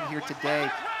his mind here today.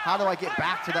 How do I get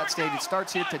back to that stage? It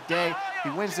starts here today.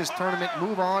 He wins this tournament,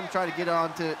 move on, try to get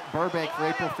on to Burbank for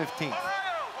April 15th.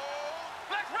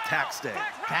 Tax day.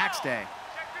 Tax day.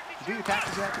 Did you do your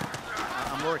taxes yet?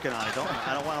 I'm working on it.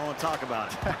 I don't want to talk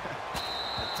about it.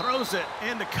 It throws it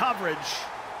into coverage.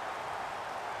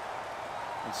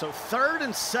 And so 3rd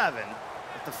and 7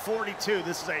 at the 42.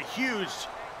 This is a huge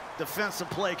defensive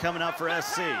play coming up for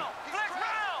SC.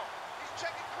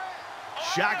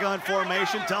 Shotgun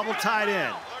formation, double tight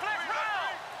end.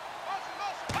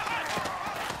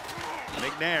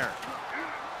 McNair.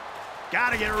 Got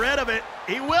to get rid of it.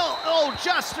 He will. Oh,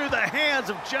 just through the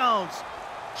hands of Jones.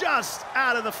 Just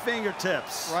out of the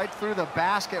fingertips. Right through the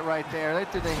basket right there,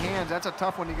 right through the hands. That's a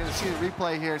tough one. You're going to see the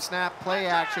replay here. Snap, play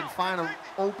action, find an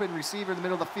open receiver in the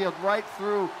middle of the field, right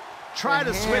through. Try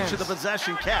to switch to the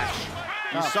possession catch.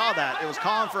 You saw that. It was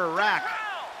calling for a rack.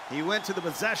 He went to the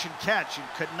possession catch and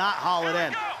could not haul it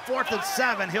in. 4th and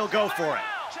 7, he'll go for it.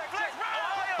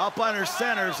 Up under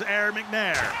center's Aaron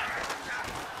McNair.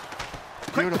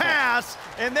 Quick pass,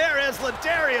 and there is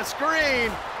Ladarius Green,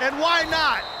 and why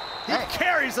not? He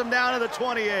carries him down to the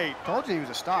 28. Told you he was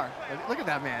a star. Look at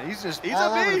that man. He's a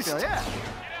all over beast. the field. Yeah.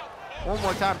 One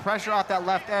more time, pressure off that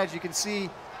left edge. You can see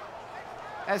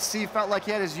SC felt like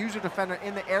he had his user defender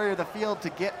in the area of the field to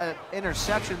get an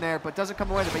interception there, but doesn't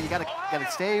come away. But you got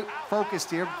to stay focused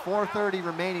here. 4:30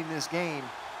 remaining in this game.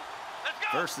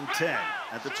 1st and 10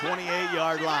 at the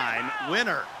 28-yard line.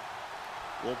 Winner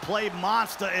will play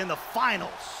Monster in the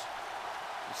finals.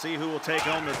 We'll see who will take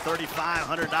home the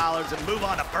 $3,500 and move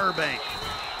on to Burbank.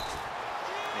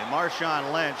 And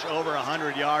Marshawn Lynch over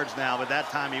 100 yards now, but that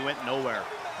time he went nowhere.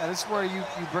 And this is where you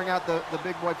bring out the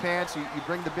big boy pants, you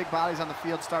bring the big bodies on the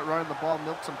field, start running the ball,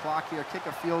 milk some clock here, kick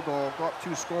a field goal, go up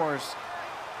 2 scores,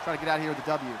 try to get out of here with a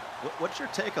W. What's your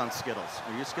take on Skittles?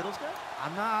 Are you a Skittles guy?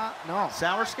 I'm not, no.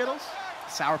 Sour Skittles?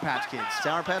 Sour Patch Kids.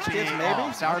 Sour Patch Kids, Oh,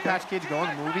 maybe? Sour Patch Kids going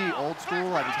to movie, old school,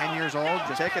 like 10 years old.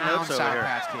 Just Taking pound notes over Sour here.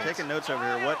 Patch Kids. Taking notes over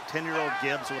here. What 10-year-old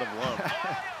Gibbs would have loved.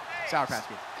 Sour Patch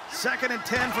Kids. 2nd and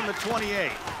 10 from the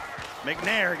 28.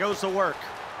 McNair goes to work.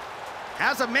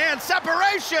 Has a man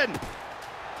separation.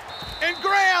 And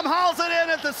Graham hauls it in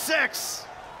at the 6.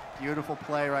 Beautiful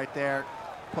play right there.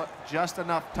 Put just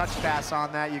enough touch pass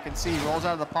on that. You can see he rolls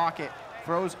out of the pocket,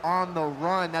 throws on the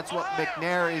run. That's what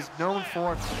McNair is known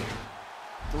for.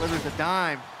 Delivers the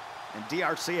dime. And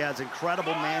DRC has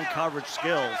incredible man coverage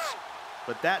skills,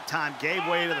 but that time gave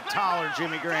way to the taller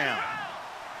Jimmy Graham.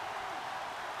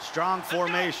 Strong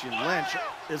formation. Lynch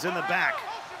is in the back.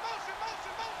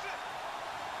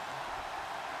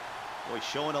 Boy,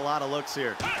 showing a lot of looks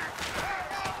here.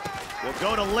 We'll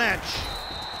go to Lynch,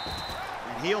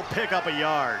 and he'll pick up a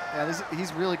yard. Yeah,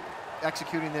 he's really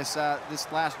executing this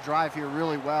this last drive here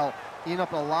really well. Eating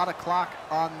up a lot of clock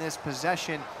on this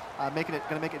possession, going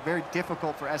to make it very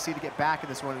difficult for SC to get back in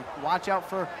this one. Watch out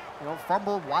for,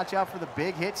 fumble. Watch out for the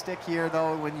big hit stick here,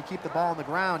 though. When you keep the ball on the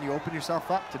ground, you open yourself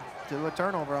up to a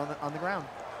turnover on the ground.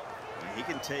 He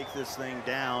can take this thing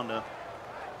down to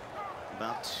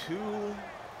about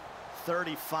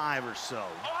 235 or so.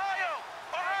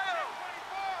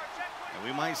 And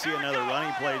we might see another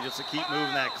running play just to keep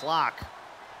moving that clock.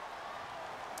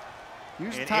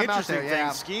 Use the An timeout interesting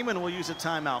there, thing, yeah. Schemin will use a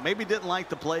timeout. Maybe didn't like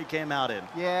the play came out in.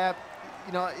 Yeah,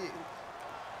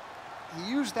 he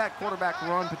used that quarterback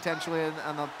run potentially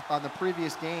on the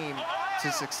previous game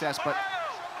to success, but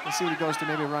let's see what he goes to,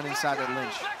 maybe run inside at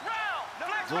Lynch.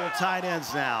 Dual tight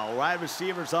ends now. Wide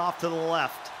receivers off to the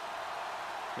left.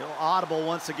 He'll audible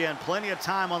once again. Plenty of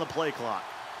time on the play clock.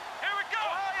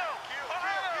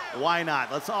 Why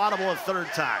not? Let's audible a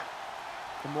 3rd time.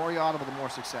 The more you audible, the more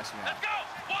success you have.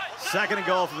 2nd and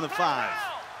goal from the 5.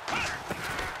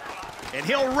 And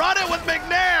he'll run it with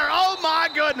McNair. Oh my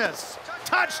goodness.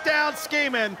 Touchdown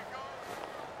Schemin.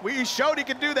 We showed he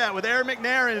could do that with Aaron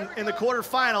McNair in the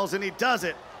quarterfinals, and he does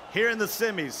it here in the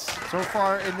semis. So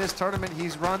far in this tournament,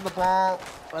 he's run the ball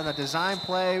on a design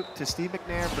play to Steve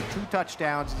McNair for 2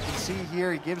 touchdowns. You can see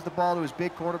here, he gives the ball to his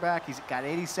big quarterback. He's got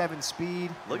 87 speed.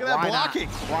 Look at that blocking.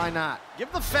 Why not? Give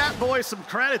the fat boy some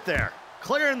credit there.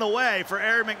 Clearing the way for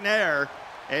Aaron McNair.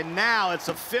 And now it's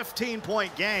a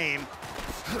 15-point game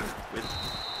with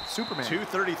Superman.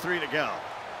 2:33 to go.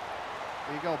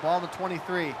 There you go, ball to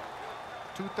 23.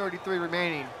 2:33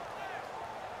 remaining.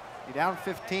 You're down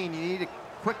 15. You need a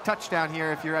quick touchdown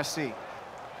here if you're SC.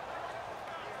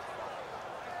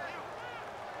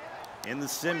 In the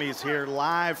semis here,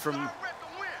 live from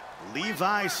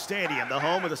Levi's Stadium, the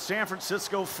home of the San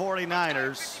Francisco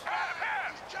 49ers.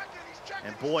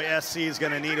 And boy, SC is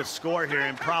going to need a score here,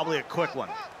 and probably a quick one.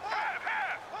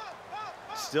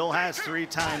 Still has 3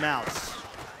 timeouts.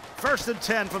 1st and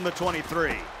 10 from the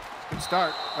 23. Good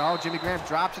start. Oh, Jimmy Graham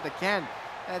drops it again.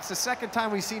 And it's the 2nd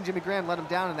time we've seen Jimmy Graham let him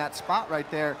down in that spot right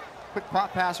there. Quick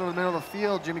pop pass over the middle of the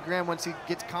field. Jimmy Graham, once he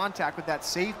gets contact with that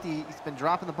safety, he's been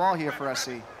dropping the ball here for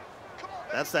SC.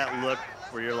 That's that look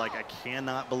where you're like, I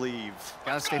cannot believe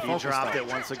Gotta stay he focused, dropped though. it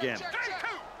once again.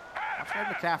 Fred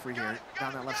McCaffrey here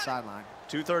down that left sideline.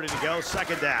 2:30 to go,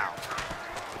 2nd down.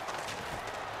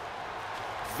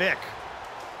 Vic.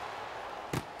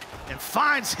 And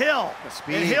finds Hill. The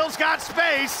speed. And Hill's got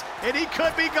space, and he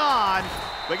could be gone,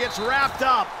 but gets wrapped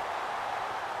up.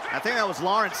 I think that was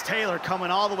Lawrence Taylor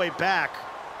coming all the way back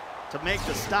to make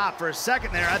the stop. For a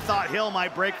second there, I thought Hill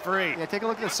might break free. Yeah, take a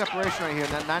look at the separation right here.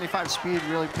 That 95 speed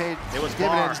really paid It was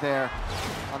dividends Barr. there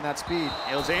on that speed.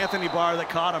 It was Anthony Barr that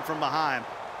caught him from behind.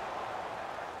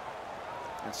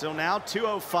 And so now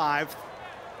 2:05,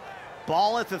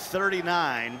 ball at the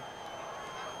 39.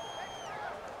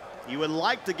 You would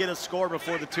like to get a score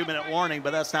before the 2-minute warning, but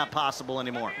that's not possible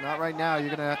anymore. Not right now. You're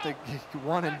going to have to get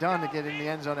one and done to get in the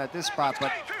end zone at this spot,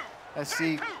 but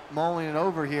SC mulling it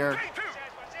over here.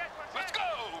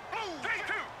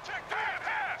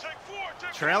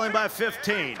 Trailing by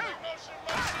 15.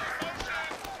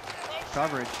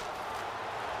 Coverage.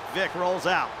 Vic rolls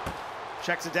out,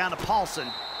 checks it down to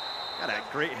Paulson. Got a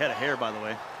great head of hair, by the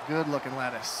way. Good looking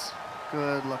lettuce.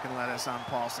 Good looking lettuce on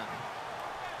Paulson.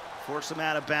 Force him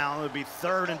out of bounds. It would be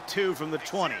 3rd and 2 from the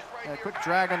 20. A quick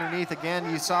drag underneath again.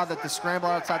 You saw that the scramble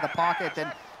outside the pocket.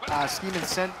 Then Schemin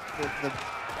sent the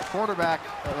quarterback,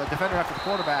 the defender after the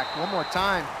quarterback. One more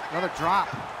time. Another drop.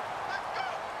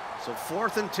 So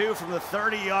 4th and 2 from the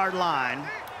 30-yard line.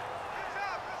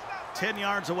 10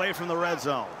 yards away from the red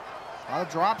zone. A lot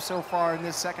of drops so far in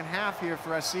this 2nd half here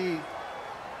for SC.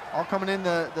 All coming in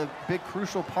the big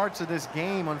crucial parts of this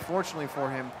game, unfortunately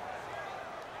for him.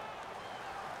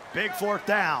 Big 4th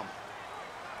down.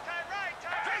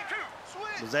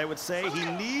 as they would say, he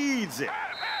needs it.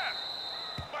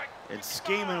 And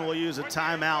Schemin will use a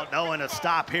timeout, knowing a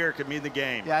stop here could mean the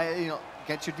game. Yeah, you know,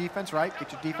 get your defense right,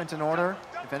 get your defense in order.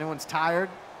 If anyone's tired,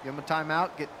 give them a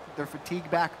timeout, get their fatigue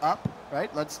back up,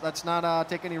 right? Let's not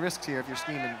take any risks here if you're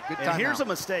scheming. Good timeout. And here's a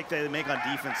mistake they make on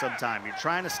defense sometimes. You're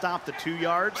trying to stop the 2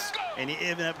 yards, and you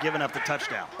end up giving up the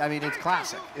touchdown. I mean, it's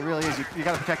classic. It really is. You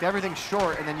got to protect everything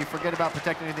short, and then you forget about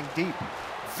protecting anything deep.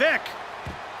 Vic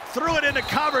threw it into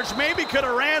coverage, maybe could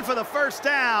have ran for the first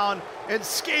down, and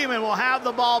Schemin will have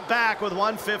the ball back with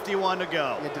 1:51 to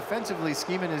go. Yeah, defensively,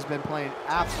 Schemin has been playing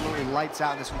absolutely lights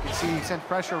out in this. You can see he sends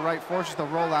pressure right, forces the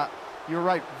rollout. You're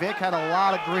right, Vic had a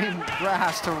lot of green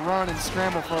grass to run and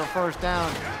scramble for a first down.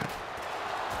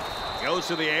 Goes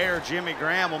to the air, Jimmy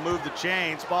Graham will move the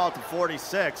chains, ball at the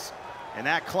 46, and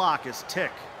that clock is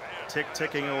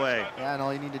ticking away. Yeah, and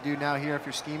all you need to do now here if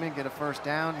you're scheming, get a first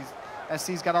down.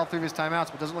 SC's got all 3 of his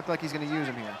timeouts, but doesn't look like he's going to use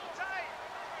them here.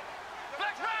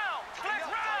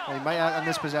 Well, he might on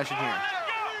this possession here,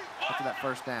 after that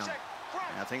first down.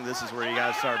 And I think this is where you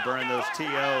got to start burning those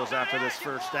TOs after this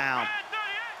first down.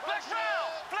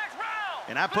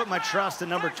 And I put my trust in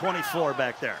number 24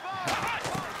 back there.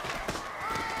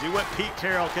 Do what Pete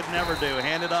Carroll could never do,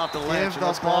 hand it off to Lynch and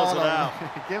let's close it out.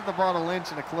 Give the ball to Lynch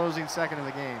in the closing second of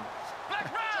the game.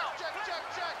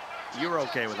 You were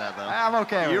okay with that, though. I'm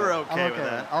okay with it. You were okay with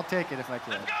that. I'll take it if I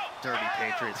can. Dirty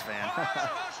Patriots fan.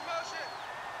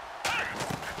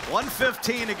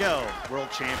 1:15 to go. World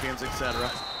champions,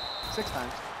 etc. 6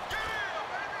 times.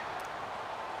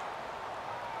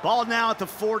 Ball now at the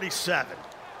 47.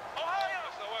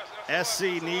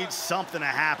 SC needs something to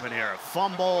happen here. A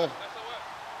fumble.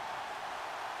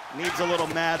 Needs a little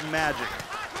Madden magic.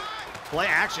 Play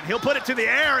action. He'll put it to the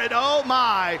air, and oh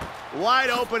my, wide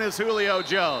open is Julio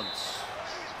Jones.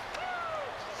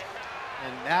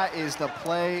 And that is the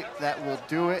play that will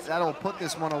do it. That'll put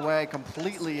this one away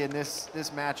completely in this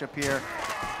matchup here.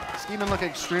 Schemin looked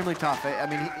extremely tough. I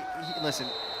mean, listen,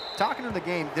 talking to the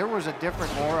game, there was a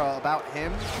different aura about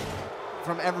him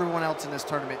from everyone else in this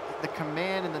tournament. The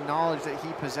command and the knowledge that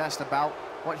he possessed about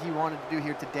what he wanted to do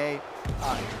here today,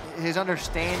 his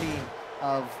understanding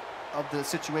of the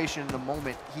situation in the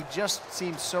moment, he just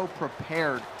seemed so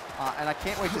prepared. And I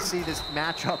can't wait to see this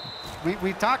matchup.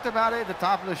 We talked about it at the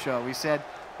top of the show. We said,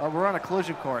 we're on a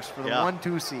collision course for the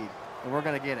 1-2 seed, and we're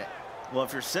going to get it. Well,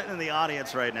 if you're sitting in the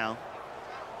audience right now,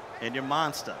 and you're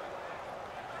Monster,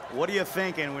 what are you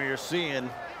thinking when you're seeing?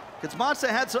 Because Monster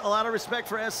had a lot of respect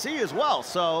for SC as well,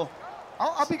 so.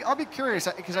 I'll be curious,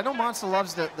 because I know Monster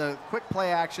loves the quick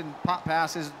play action, pop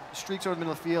passes, streaks over the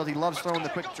middle of the field. He loves throwing the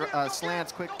quick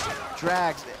slants, quick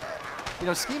drags. You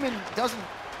know, Schemin doesn't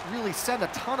really send a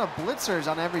ton of blitzers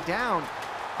on every down.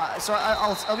 So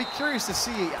I'll be curious to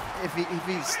see if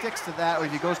he sticks to that, or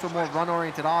if he goes to a more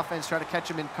run-oriented offense, try to catch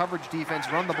him in coverage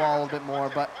defense, run the ball a little bit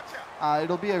more. But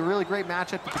it'll be a really great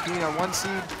matchup between our 1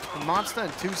 seed in Monster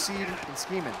and 2 seed in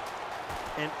Schemin.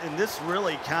 And this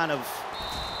really kind of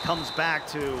comes back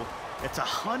to, it's a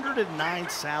 109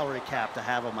 salary cap to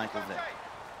have a Michael Vick.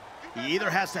 He either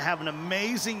has to have an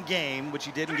amazing game, which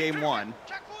he did in game 1,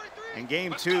 and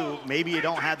game 2, maybe you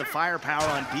don't have the firepower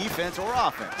on defense or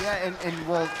offense. Yeah, and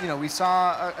well, you know, we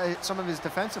saw some of his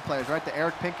defensive players, right? The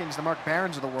Eric Pinkins, the Mark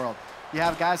Barons of the world. You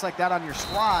have guys like that on your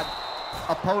squad,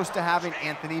 opposed to having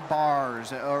Anthony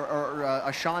Barrs or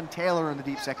a Sean Taylor in the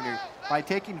deep secondary. By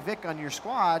taking Vic on your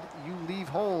squad, you leave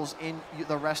holes in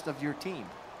the rest of your team.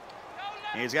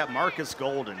 And he's got Marcus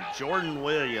Golden, Jordan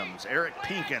Williams, Eric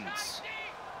Pinkins.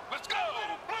 Let's go.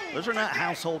 Those are not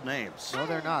household names. No,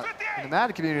 they're not. In the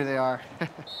Madden community, they are.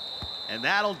 And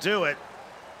that'll do it.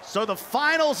 So the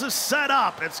finals is set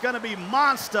up. It's going to be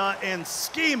Monster and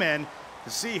Schemin to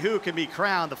see who can be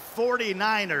crowned the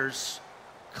 49ers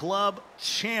club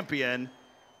champion.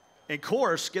 And, of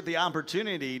course, get the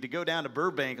opportunity to go down to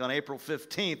Burbank on April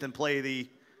 15th and play the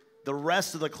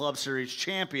rest of the Club Series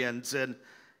champions. And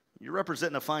you're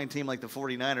representing a fine team like the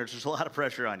 49ers. There's a lot of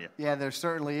pressure on you. Yeah, there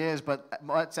certainly is. But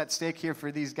what's at stake here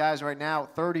for these guys right now?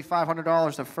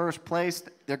 $3,500 to first place.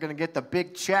 They're going to get the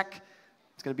big check.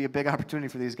 It's going to be a big opportunity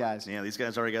for these guys. Yeah, these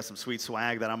guys already got some sweet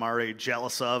swag that I'm already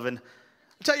jealous of. And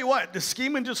I'll tell you what, the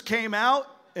Schemin just came out,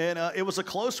 and it was a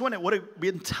close one. It would have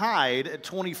been tied at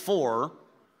 24.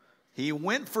 He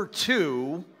went for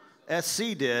 2,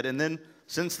 SC did, and then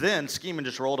since then, Schemin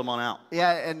just rolled him on out.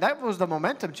 Yeah, and that was the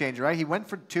momentum changer, right? He went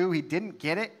for 2, he didn't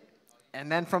get it,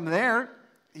 and then from there,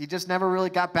 he just never really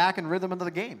got back in rhythm into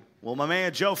the game. Well, my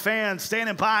man Joe Fan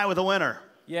standing by with a winner.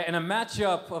 Yeah, in a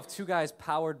matchup of 2 guys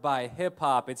powered by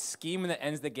hip-hop, it's Schemin that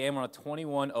ends the game on a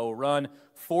 21-0 run,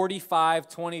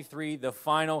 45-23 the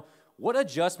final. What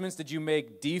adjustments did you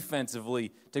make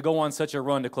defensively to go on such a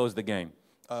run to close the game?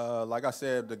 Like I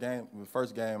said, the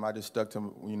first game, I just stuck to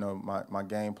my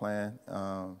game plan.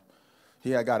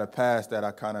 He had got a pass that I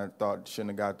kind of thought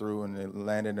shouldn't have got through, and it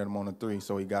landed him on a 3,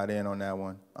 so he got in on that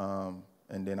one.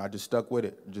 And then I just stuck with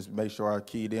it. Just make sure I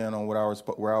keyed in on where I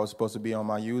was supposed to be on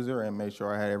my user, and make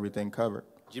sure I had everything covered.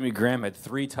 Jimmy Graham had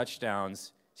 3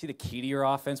 touchdowns. Is he the key to your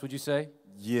offense, would you say?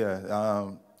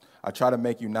 Yeah. I try to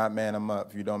make you not man him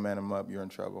up. If you don't man him up, you're in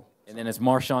trouble. And then it's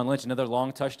Marshawn Lynch, another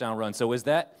long touchdown run. So is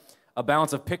that a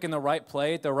balance of picking the right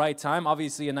play at the right time?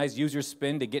 Obviously, a nice user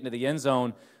spin to get into the end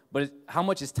zone. But how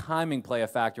much is timing play a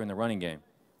factor in the running game?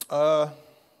 I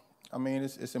mean,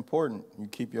 it's important.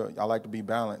 I like to be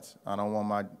balanced. I don't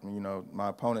want my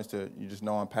opponents to, you just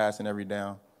know I'm passing every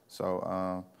down.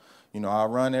 So, I'll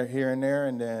run it here and there,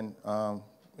 and then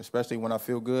especially when I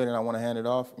feel good and I want to hand it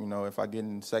off, if I get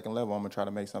in second level, I'm going to try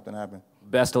to make something happen.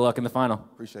 Best of luck in the final.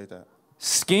 Appreciate that.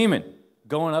 Schemin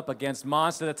going up against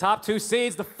Monster, the top 2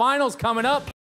 seeds. The final's coming up.